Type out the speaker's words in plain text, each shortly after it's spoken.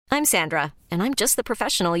I'm Sandra, and I'm just the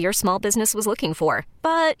professional your small business was looking for.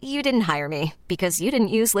 But you didn't hire me because you didn't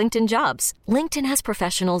use LinkedIn Jobs. LinkedIn has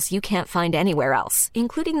professionals you can't find anywhere else,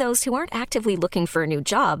 including those who aren't actively looking for a new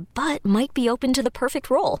job, but might be open to the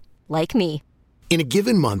perfect role, like me. In a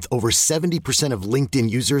given month, over 70% of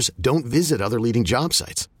LinkedIn users don't visit other leading job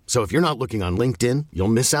sites. So if you're not looking on LinkedIn, you'll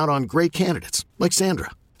miss out on great candidates like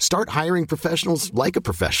Sandra. Start hiring professionals like a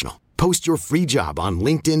professional. Post your free job on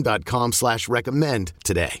linkedin.com/recommend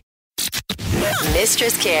today.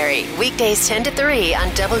 Mistress Carrie, weekdays 10 to 3 on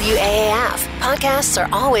WAAF. Podcasts are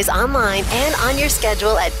always online and on your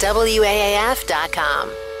schedule at WAAF.com.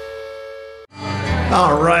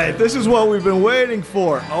 All right, this is what we've been waiting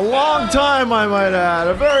for. A long time, I might add.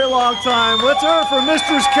 A very long time. Let's hear it for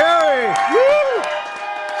Mistress Carrie. Woo!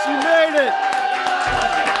 She made it.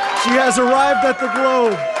 She has arrived at the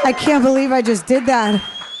Globe. I can't believe I just did that.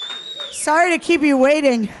 Sorry to keep you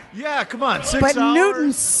waiting. Yeah, come on, 6 but hours.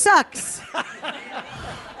 Newton sucks.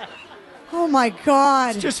 Oh, my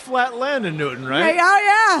God. It's just flat land in Newton, right? Oh,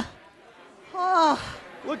 yeah. Oh.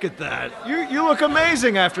 Look at that. You look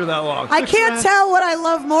amazing after that long. I can't tell what I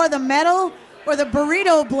love more, the medal or the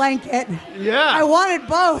burrito blanket. Yeah. I wanted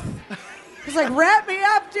both. It's like, wrap me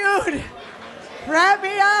up, dude. Wrap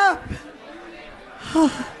me up.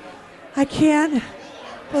 Oh, I can't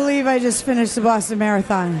believe I just finished the Boston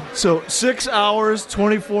Marathon. So 6 hours,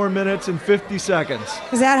 24 minutes, and 50 seconds.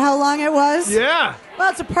 Is that how long it was? Yeah.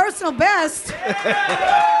 Well, it's a personal best.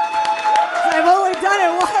 I've only done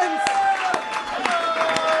it once.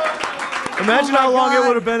 Imagine how long it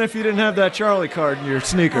would have been if you didn't have that Charlie card in your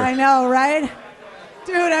sneaker. I know, right?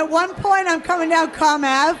 Dude, at one point I'm coming down Comm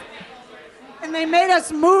Ave, and they made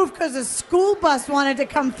us move because a school bus wanted to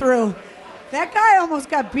come through. That guy almost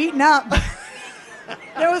got beaten up.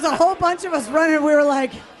 There was a whole bunch of us running. We were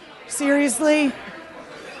like, seriously?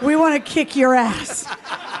 We want to kick your ass.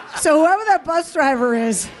 So whoever that bus driver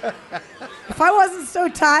is, if I wasn't so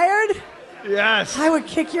tired... Yes. I would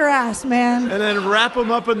kick your ass, man. And then wrap him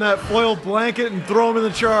up in that foil blanket and throw him in the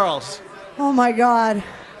Charles. Oh, my God.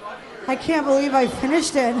 I can't believe I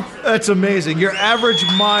finished it. That's amazing. Your average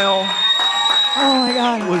mile my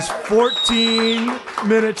God. was 14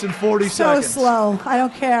 minutes and 40 seconds. So slow. I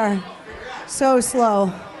don't care. So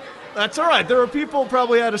slow. That's all right. There were people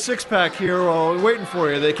probably had a six-pack here waiting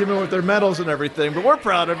for you. They came in with their medals and everything, but we're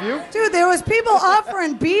proud of you. Dude, there was people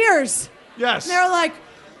offering beers. Yes. And they were like,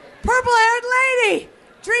 purple-haired lady,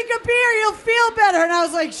 drink a beer, you'll feel better. And I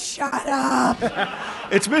was like, shut up.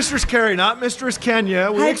 It's Mistress Carrie, not Mistress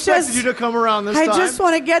Kenya. We expected you to come around this time. I just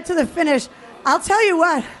want to get to the finish. I'll tell you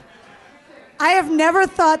what. I have never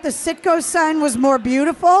thought the Citgo sign was more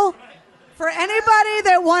beautiful. For anybody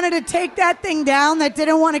that wanted to take that thing down, that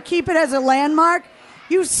didn't want to keep it as a landmark,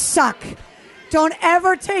 you suck. Don't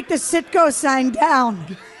ever take the Citgo sign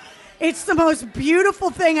down. It's the most beautiful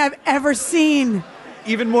thing I've ever seen.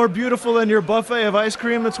 Even more beautiful than your buffet of ice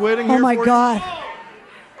cream that's waiting here for you? Oh, my God.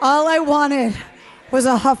 All I wanted was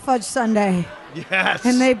a Huff Fudge sundae. Yes.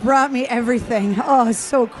 And they brought me everything. Oh, it's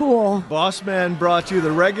so cool. Boss Man brought you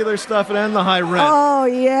the regular stuff and the high rent. Oh,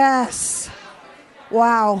 yes.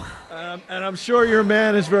 Wow. And I'm sure your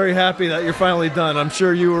man is very happy that you're finally done. I'm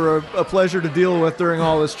sure you were a pleasure to deal with during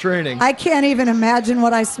all this training. I can't even imagine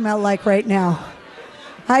what I smell like right now.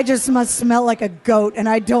 I just must smell like a goat, and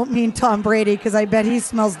I don't mean Tom Brady because I bet he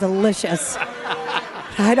smells delicious.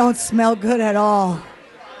 I don't smell good at all.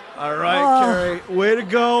 All right, Carrie, way to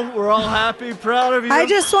go. We're all happy, proud of you. I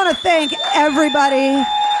just want to thank everybody.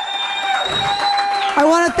 I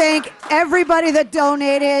want to thank everybody that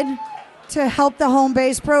donated to help the home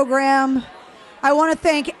base program. I want to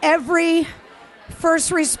thank every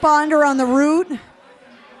first responder on the route.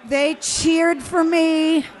 They cheered for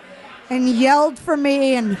me and yelled for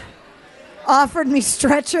me and offered me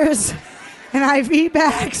stretchers and IV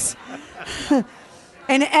bags.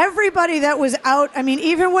 And everybody that was out, I mean,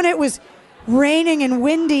 even when it was raining and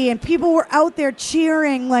windy and people were out there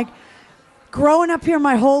cheering, like growing up here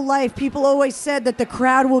my whole life, people always said that the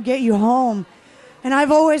crowd will get you home. And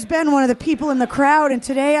I've always been one of the people in the crowd, and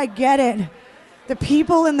today I get it. The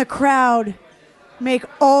people in the crowd make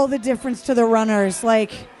all the difference to the runners.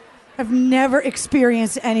 Like, I've never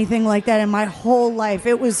experienced anything like that in my whole life.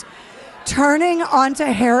 It was turning onto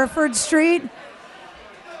Hereford Street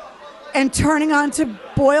and turning onto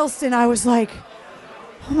Boylston. I was like,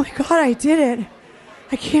 oh my God, I did it.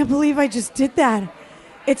 I can't believe I just did that.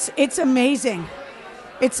 It's amazing.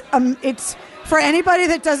 It's for anybody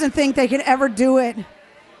that doesn't think they can ever do it,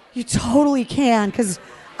 you totally can, because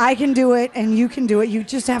I can do it and you can do it. You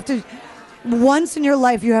just have to, once in your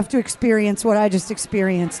life, you have to experience what I just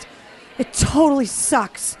experienced. It totally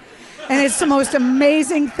sucks. And it's the most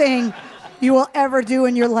amazing thing you will ever do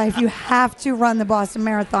in your life. You have to run the Boston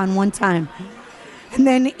Marathon one time. And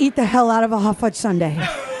then eat the hell out of a hot fudge sundae.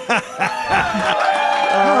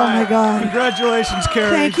 Oh, my God. Congratulations,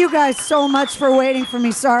 Carrie. Thank you guys so much for waiting for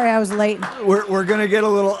me. Sorry I was late. We're going to get a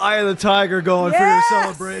little Eye of the Tiger going for your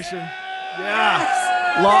celebration. Yeah. Yes.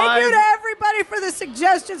 Live. Thank you to everybody for the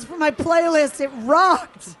suggestions for my playlist. It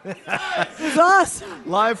rocked. It was awesome.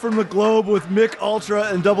 Live from the Globe with Mick Ultra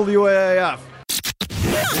and WAAF.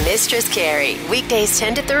 Mistress Carrie, weekdays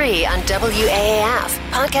 10 to 3 on WAAF.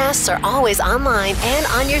 Podcasts are always online and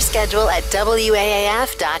on your schedule at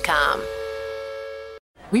WAAF.com.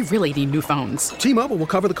 We really need new phones. T-Mobile will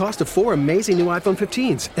cover the cost of 4 amazing new iPhone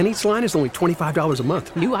 15s, and each line is only $25 a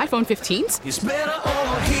month. New iPhone 15s? It's better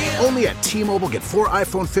over here. Only at T-Mobile, get 4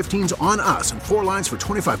 iPhone 15s on us and 4 lines for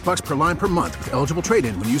 $25 per line per month with eligible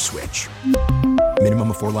trade-in when you switch.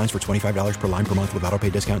 Minimum of 4 lines for $25 per line per month with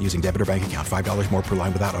autopay discount using debit or bank account. $5 more per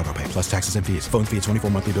line without autopay, plus taxes and fees. Phone fee at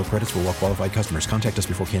 24 monthly bill credits for well-qualified customers. Contact us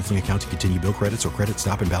before canceling account to continue bill credits or credit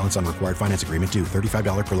stop and balance on required finance agreement due.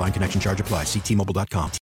 $35 per line connection charge applies. See T-Mobile.com.